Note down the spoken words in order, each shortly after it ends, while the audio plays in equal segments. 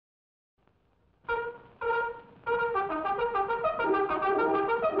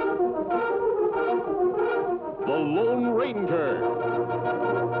Ranger.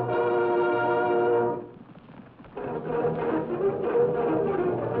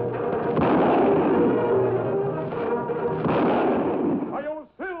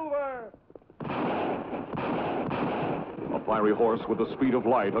 A fiery horse with the speed of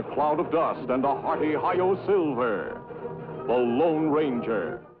light, a cloud of dust, and a hearty Hi-Yo Silver. The Lone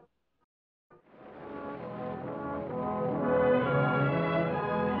Ranger.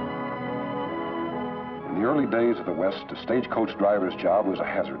 In the early days of the West, a stagecoach driver's job was a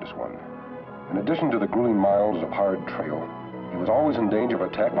hazardous one. In addition to the grueling miles of hard trail, he was always in danger of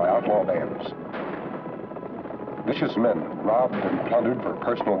attack by outlaw bands. Vicious men robbed and plundered for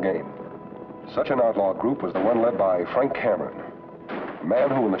personal gain. Such an outlaw group was the one led by Frank Cameron, a man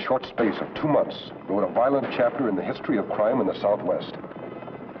who in the short space of 2 months wrote a violent chapter in the history of crime in the Southwest.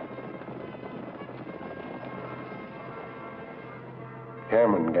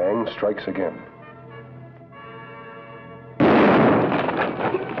 Cameron Gang strikes again.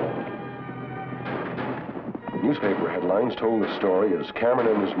 Newspaper headlines told the story as Cameron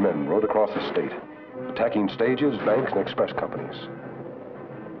and his men rode across the state, attacking stages, banks, and express companies.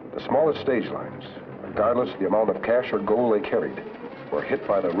 The smallest stage lines, regardless of the amount of cash or gold they carried, were hit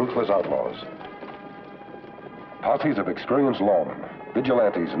by the ruthless outlaws. Posses of experienced lawmen,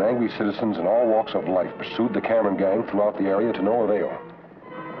 vigilantes, and angry citizens in all walks of life pursued the Cameron Gang throughout the area to no avail.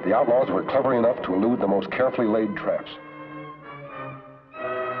 The outlaws were clever enough to elude the most carefully laid traps.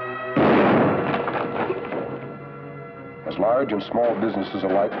 As large and small businesses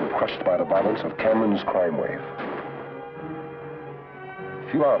alike were crushed by the violence of Cameron's crime wave.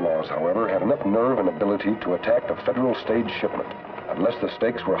 Few outlaws, however, had enough nerve and ability to attack a federal stage shipment unless the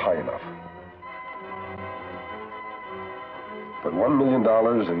stakes were high enough. But $1 million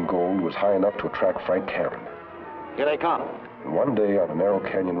in gold was high enough to attract Frank Cameron. Here they come. And one day on a narrow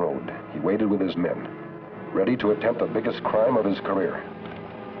canyon road, he waited with his men, ready to attempt the biggest crime of his career.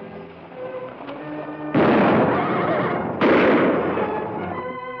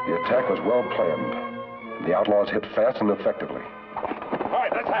 The attack was well planned, and the outlaws hit fast and effectively. All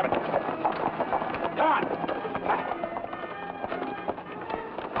right, let's have it. Come on.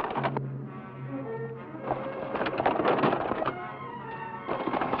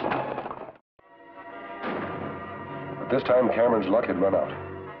 But this time, Cameron's luck had run out.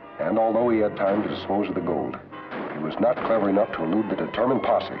 And although he had time to dispose of the gold, he was not clever enough to elude the determined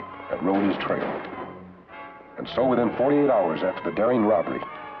posse that rode his trail. And so within 48 hours after the daring robbery,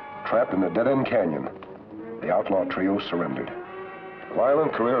 trapped in the dead-end canyon, the outlaw trio surrendered. The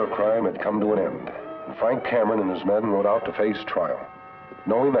violent career of crime had come to an end, and Frank Cameron and his men rode out to face trial,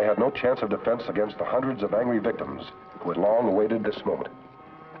 knowing they had no chance of defense against the hundreds of angry victims who had long awaited this moment.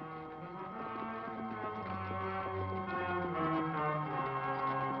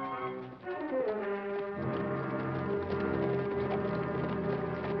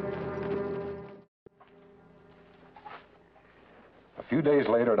 A few days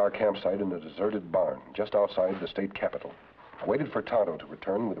later at our campsite in the deserted barn just outside the state capitol, I waited for Tonto to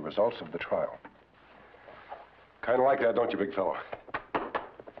return with the results of the trial. Kind of like that, don't you, big fellow?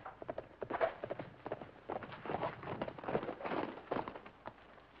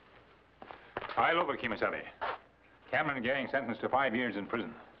 File over, Kemo Sabe. Cameron Gang sentenced to 5 years in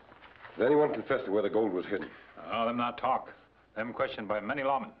prison. Did anyone confess to where the gold was hidden? Oh, them not talk. Them questioned by many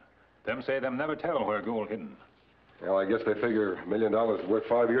lawmen. Them say them never tell where gold hidden. Well, I guess they figure $1 million is worth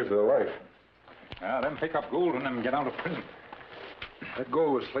 5 years of their life. Them pick up gold when them get out of prison. That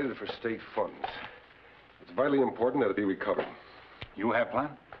gold was slated for state funds. It's vitally important that it be recovered. You have plan?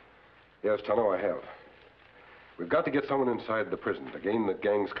 Yes, Tonto, I have. We've got to get someone inside the prison to gain the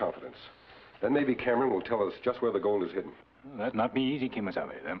gang's confidence. Then maybe Cameron will tell us just where the gold is hidden. That'd not be easy, Kemo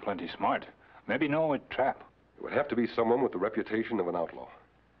Sabe. Them plenty smart. Maybe know a trap. It would have to be someone with the reputation of an outlaw.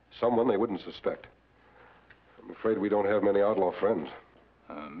 Someone they wouldn't suspect. I'm afraid we don't have many outlaw friends.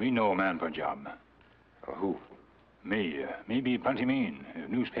 Me know a man for job. Who? Me be plenty mean. If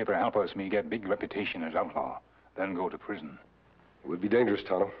newspaper help us, me get big reputation as outlaw. Then go to prison. It would be dangerous,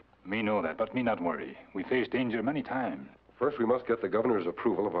 Tonto. Me know that, but me not worry. We face danger many times. First, we must get the governor's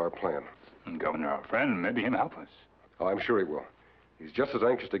approval of our plan. Governor, our friend, maybe him help us. Oh, I'm sure he will. He's just as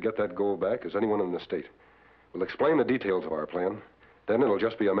anxious to get that gold back as anyone in the state. We'll explain the details of our plan. Then it'll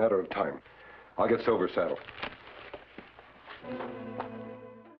just be a matter of time. I'll get Silver saddled.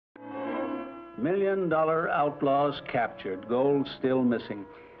 $1 million outlaws captured, gold still missing.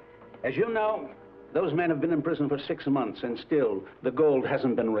 As you know, those men have been in prison for 6 months, and still the gold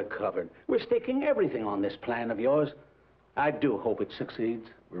hasn't been recovered. We're staking everything on this plan of yours. I do hope it succeeds.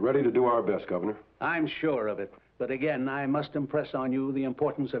 We're ready to do our best, Governor. I'm sure of it. But again, I must impress on you the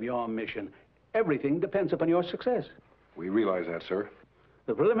importance of your mission. Everything depends upon your success. We realize that, sir.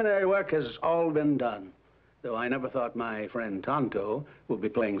 The preliminary work has all been done, though I never thought my friend Tonto would be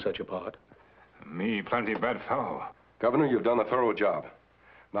playing such a part. Me plenty bad fellow. Governor, you've done a thorough job.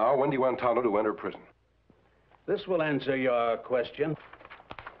 Now, when do you want Tonto to enter prison? This will answer your question.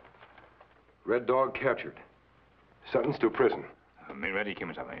 Red Dog captured. Sentenced to prison. Me ready,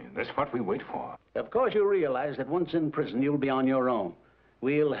 Kemo Sabe. That's what we wait for. Of course, you realize that once in prison, you'll be on your own.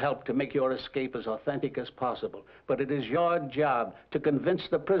 We'll help to make your escape as authentic as possible. But it is your job to convince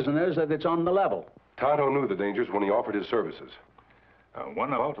the prisoners that it's on the level. Tonto knew the dangers when he offered his services.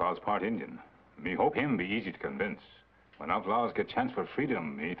 One of Outlaw's part Indian. Me hope him be easy to convince. When outlaws get chance for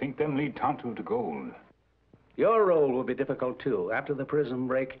freedom, me think them lead Tonto to gold. Your role will be difficult, too. After the prison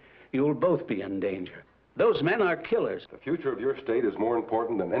break, you'll both be in danger. Those men are killers. The future of your state is more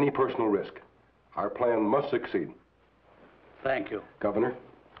important than any personal risk. Our plan must succeed. Thank you. Governor?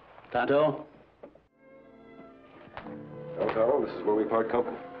 Tonto? Tonto, this is where we part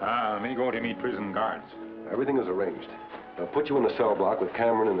company. Me go to meet prison guards. Everything is arranged. They'll put you in the cell block with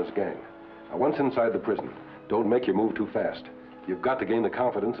Cameron and his gang. Now, once inside the prison, don't make your move too fast. You've got to gain the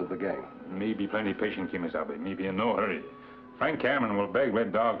confidence of the gang. Me be plenty patient, Kemo Sabe. Me be in no hurry. Frank Cameron will beg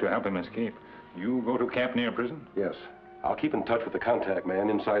Red Dog to help him escape. You go to camp near prison? Yes. I'll keep in touch with the contact man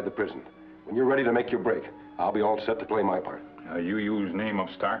inside the prison. When you're ready to make your break, I'll be all set to play my part. You use name of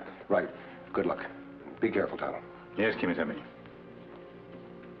Stark? Right. Good luck. Be careful, Tonto. Yes, Kemo Sabe.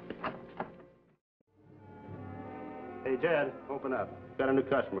 Hey, Jed, open up. Got a new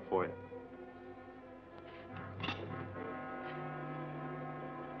customer for you.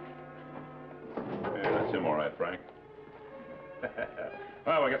 Yeah, that's him all right, Frank.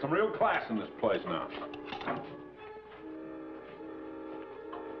 Well, we got some real class in this place now.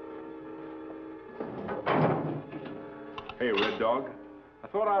 Hey, Red Dog. I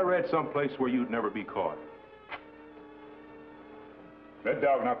thought I read someplace where you'd never be caught. Red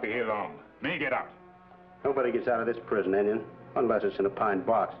Dog not be here long. Me get out. Nobody gets out of this prison, Indian, unless it's in a pine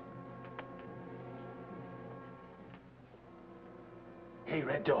box. Hey,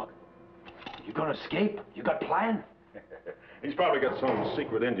 Red Dog. You gonna escape? You got plan? He's probably got some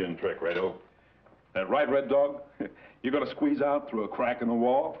secret Indian trick, Redo. That right, Red Dog? You gonna squeeze out through a crack in the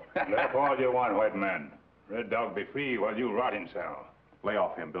wall? Laugh all you want, white man. Red Dog be free while you rot in cell. Lay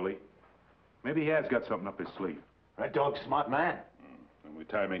off him, Billy. Maybe he has got something up his sleeve. Red Dog's a smart man. The only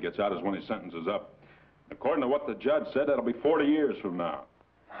time he gets out is when his sentence is up. According to what the judge said, that'll be 40 years from now.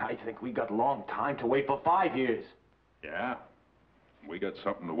 I think we got a long time to wait for 5 years. Yeah? We got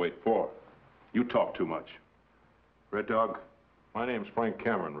something to wait for. You talk too much. Red Dog, my name's Frank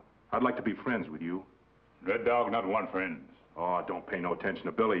Cameron. I'd like to be friends with you. Red Dog not want friends. Oh, don't pay no attention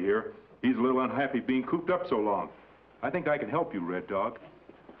to Billy here. He's a little unhappy being cooped up so long. I think I can help you, Red Dog.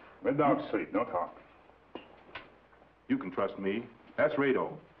 Red Dog sleep, no talk. You can trust me. That's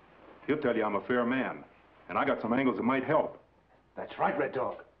Rado. He'll tell you I'm a fair man. And I got some angles that might help. That's right, Red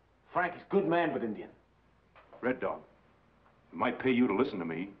Dog. Frank is good man with Indian. Red Dog, it might pay you to listen to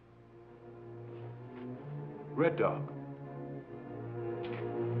me. Red Dog.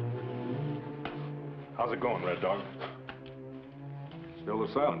 How's it going, Red Dog? Still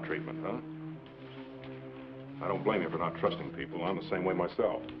the silent treatment, huh? I don't blame you for not trusting people. I'm the same way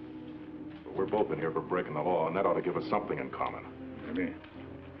myself. But we're both in here for breaking the law, and that ought to give us something in common. Maybe.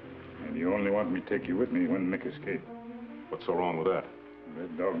 And you only want me to take you with me when make escape. What's so wrong with that?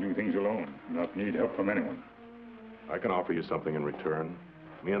 Red Dog do things alone, not need help from anyone. I can offer you something in return.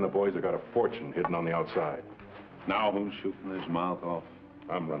 Me and the boys have got a fortune hidden on the outside. Now who's shooting his mouth off?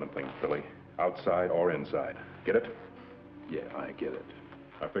 I'm running things, Billy. Outside or inside. Get it? Yeah, I get it.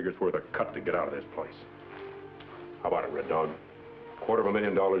 I figure it's worth a cut to get out of this place. How about it, Red Dog?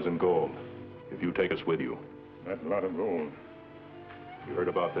 $250,000 in gold, if you take us with you. That's a lot of gold. You heard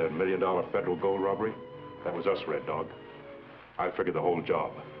about that $1 million federal gold robbery? That was us, Red Dog. I figured the whole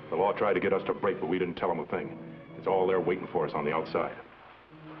job. The law tried to get us to break, but we didn't tell them a thing. It's all there waiting for us on the outside.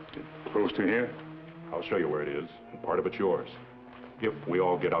 Close to here? I'll show you where it is, and part of it's yours. If we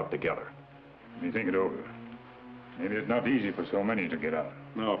all get out together. Let me think it over. Maybe it's not easy for so many to get out.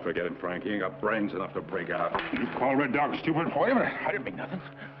 No, forget it, Frank. He ain't got brains enough to break out. You call Red Dog stupid? Wait a minute. I didn't mean nothing.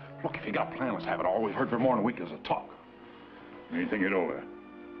 Look, if you got a plan, let's have it. All we've heard for more than a week is a talk. Let me think it over.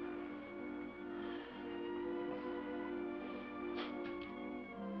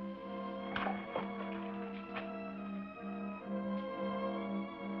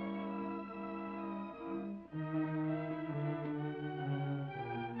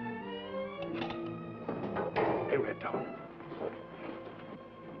 Hey, Red Dog.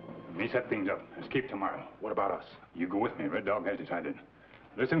 Me set things up. Escape tomorrow. What about us? You go with me. Red Dog has decided.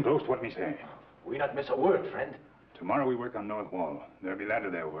 Listen close to what me say. We not miss a word, friend. Tomorrow we work on North Wall. There'll be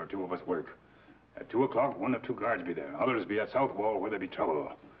ladder there where 2 of us work. At 2 o'clock, 1 or 2 guards be there. Others be at South Wall where there be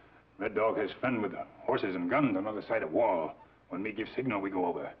trouble. Red Dog has friend with horses and guns on the other side of wall. When me give signal, we go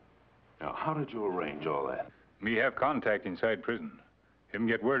over. Now, how did you arrange all that? Me have contact inside prison. Him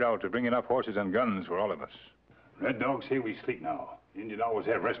get word out to bring enough horses and guns for all of us. Red Dog say we sleep now. Indian always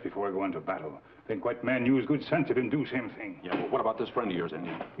have rest before I go into battle. Think white man use good sense if him do same thing. Yeah, but what about this friend of yours,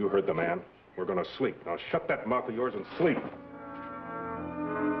 Indian? You heard the man. We're gonna sleep. Now shut that mouth of yours and sleep.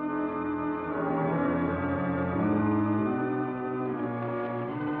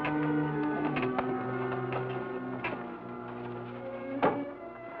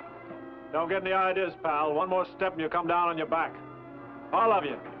 Don't get any ideas, pal. One more step and you come down on your back. All of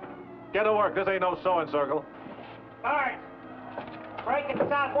you. Get to work. This ain't no sewing circle. All right. Breaking the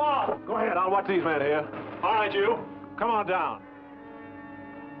south wall. Go ahead. I'll watch these men here. All right, you. Come on down.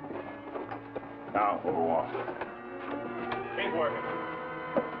 Now, over wall. Keep working.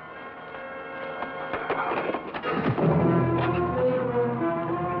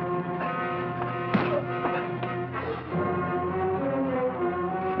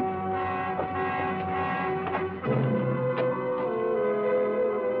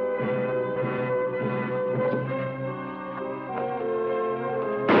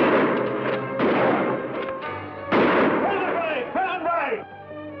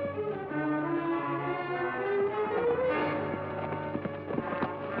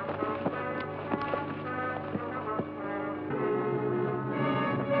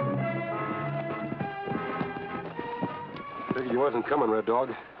 Figured you wasn't coming, Red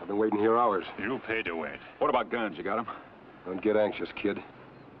Dog. I've been waiting here hours. You paid to wait. What about guns? You got them? Don't get anxious, kid.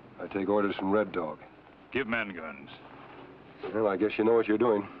 I take orders from Red Dog. Give men guns. Well, I guess you know what you're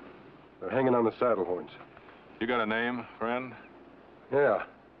doing. They're hanging on the saddle horns. You got a name, friend? Yeah,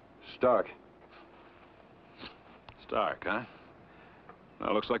 Stark. Stark, huh?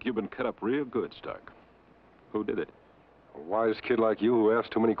 Now, looks like you've been cut up real good, Stark. Who did it? A wise kid like you who asks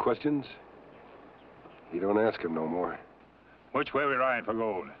too many questions? You don't ask him no more. Which way we ride for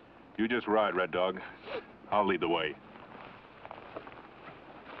gold? You just ride, Red Dog. I'll lead the way.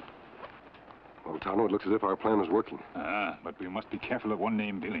 Well, Tonto, it looks as if our plan is working. But we must be careful of one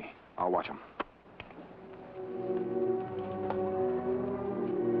named Billy. I'll watch him.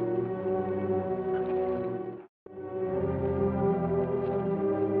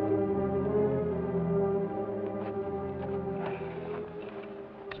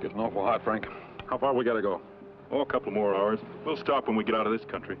 It's getting awful hot, Frank. How far we gotta go? Oh, a couple more hours. We'll stop when we get out of this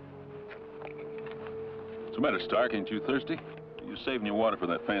country. What's the matter, Stark? Ain't you thirsty? You saving your water for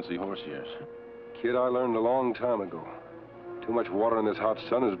that fancy horse of yours. Kid, I learned a long time ago. Too much water in this hot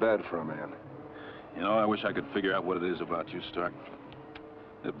sun is bad for a man. You know, I wish I could figure out what it is about you, Stark.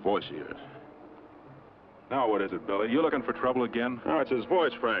 That voice of yours. Now what is it, Billy? You looking for trouble again? Oh, it's his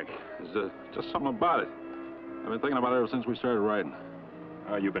voice, Frank. There's just something about it. I've been thinking about it ever since we started riding.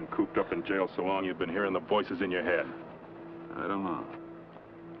 You've been cooped up in jail so long, you've been hearing the voices in your head. I don't know.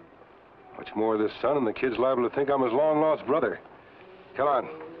 Much more of this sun, and the kid's liable to think I'm his long-lost brother. Come on,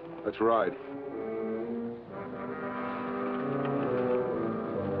 let's ride.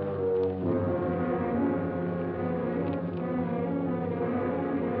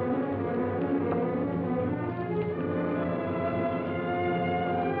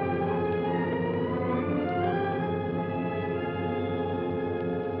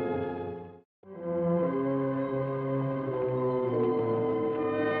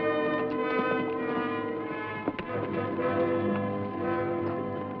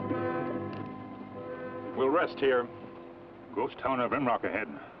 Rest here. Ghost town of Rimrock ahead.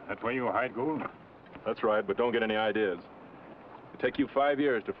 That way you hide gold? That's right, but don't get any ideas. It'll take you 5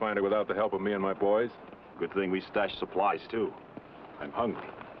 years to find it without the help of me and my boys. Good thing we stashed supplies, too. I'm hungry.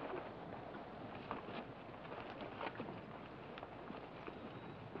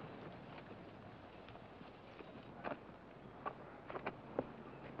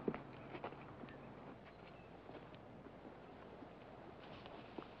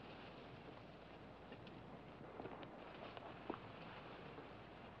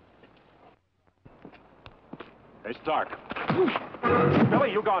 Hey, Stark.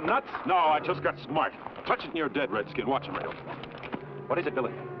 Billy, you gone nuts? No, I just got smart. Touch it and you're dead, Redskin. Watch him, Reynolds. What is it,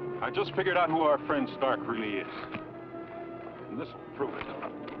 Billy? I just figured out who our friend Stark really is. And this will prove it.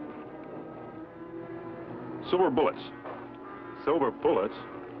 Silver bullets. Silver bullets?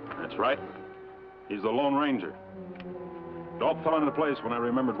 That's right. He's the Lone Ranger. It all fell into place when I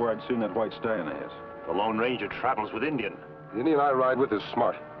remembered where I'd seen that white stallion of his. The Lone Ranger travels with Indian. The Indian I ride with is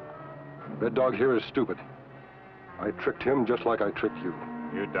smart. Red Dog here is stupid. I tricked him just like I tricked you.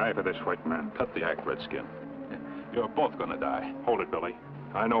 You die for this, white man. Cut the act, Redskin. You're both gonna die. Hold it, Billy.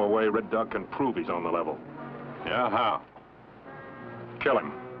 I know a way Red Dog can prove he's on the level. Yeah, how? Kill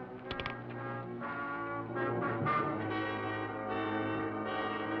him.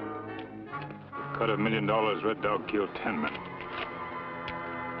 Cut $1 million, Red Dog killed 10 men.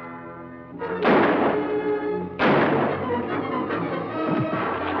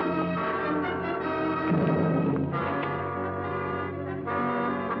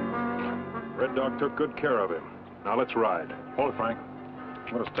 Red Dog took good care of him. Now let's ride. Hold it, Frank.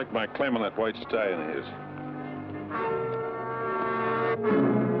 I'm gonna stick my claim on that white stallion of his.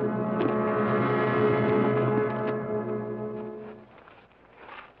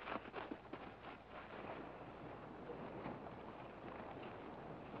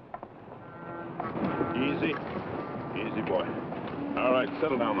 Easy. Easy, boy. All right,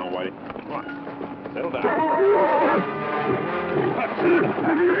 settle down now, Whitey. Come on. Settle down.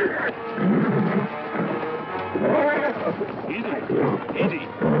 Easy. Easy.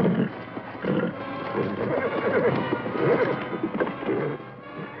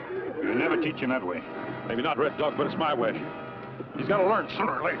 You'll never teach him that way. Maybe not Red Dog, but it's my way. He's got to learn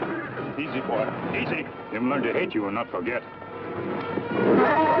sooner or later. Easy, boy. Easy. Him learn to hate you and not forget.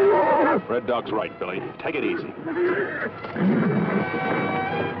 Red Dog's right, Billy. Take it easy.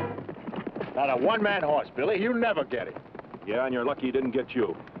 Not a one-man horse, Billy. You never get it. Yeah, and you're lucky he didn't get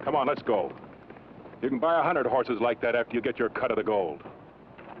you. Come on, let's go. You can buy 100 horses like that after you get your cut of the gold.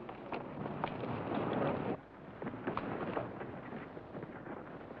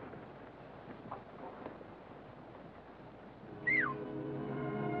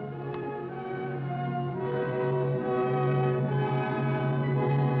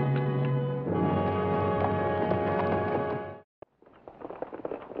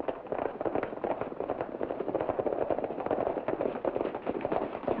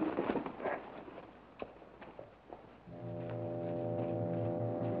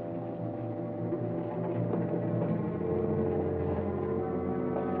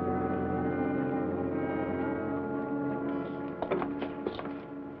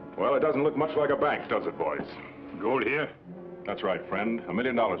 Well, it doesn't look much like a bank, does it, boys? Gold here? That's right, friend. $1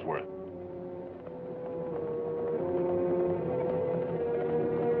 million worth.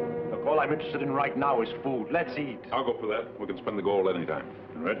 Look, all I'm interested in right now is food. Let's eat. I'll go for that. We can spend the gold anytime.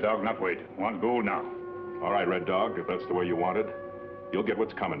 Red Dog not wait. Want gold now. All right, Red Dog, if that's the way you want it, you'll get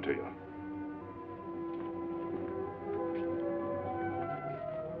what's coming to you.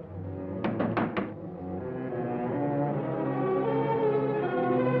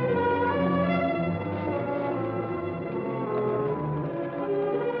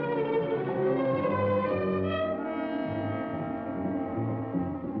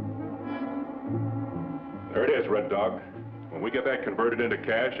 There it is, Red Dog. When we get that converted into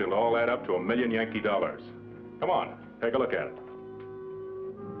cash, it'll all add up to $1 million Yankee dollars. Come on, take a look at it.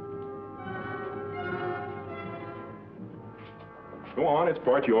 Go on, it's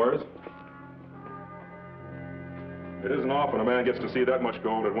part yours. It isn't often a man gets to see that much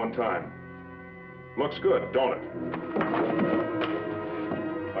gold at one time. Looks good, don't it?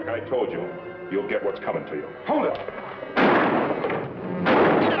 Like I told you, you'll get what's coming to you. Hold it!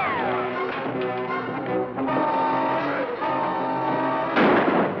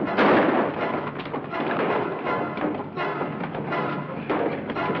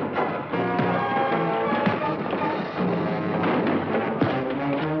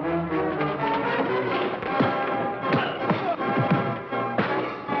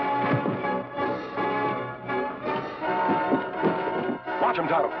 Watch him,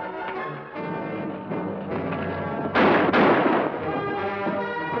 Tonto.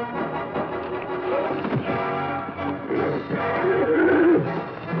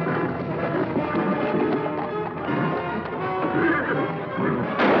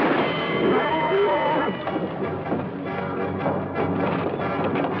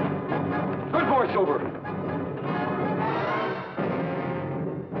 Good boy, Silver.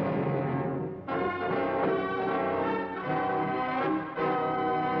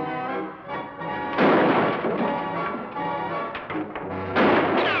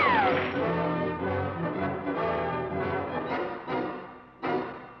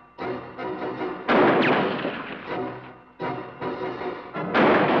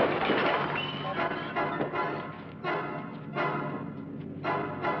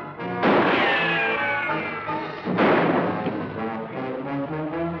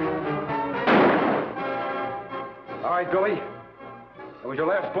 All right, Billy. That was your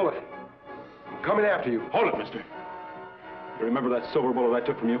last bullet. I'm coming after you. Hold it, mister. You remember that silver bullet I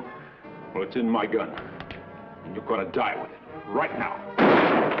took from you? Well, it's in my gun. And you're gonna die with it. Right now.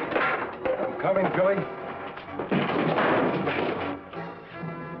 I'm coming, Billy.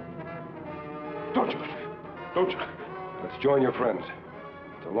 Don't you? Don't you? Let's join your friends.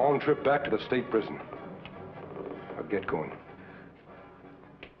 It's a long trip back to the state prison. Now get going.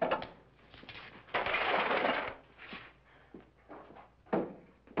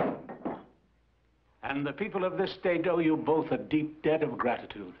 And the people of this state owe you both a deep debt of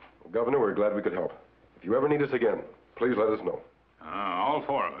gratitude. Well, Governor, we're glad we could help. If you ever need us again, please let us know. All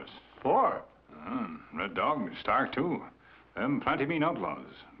four of us. Four? Red Dog, Stark, too. Them plenty mean outlaws.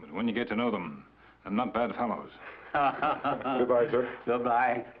 But when you get to know them, they're not bad fellows. Goodbye, sir.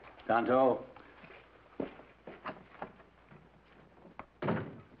 Goodbye, Tonto.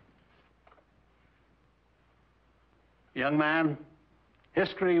 Young man,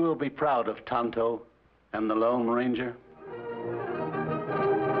 history will be proud of Tonto and the Lone Ranger.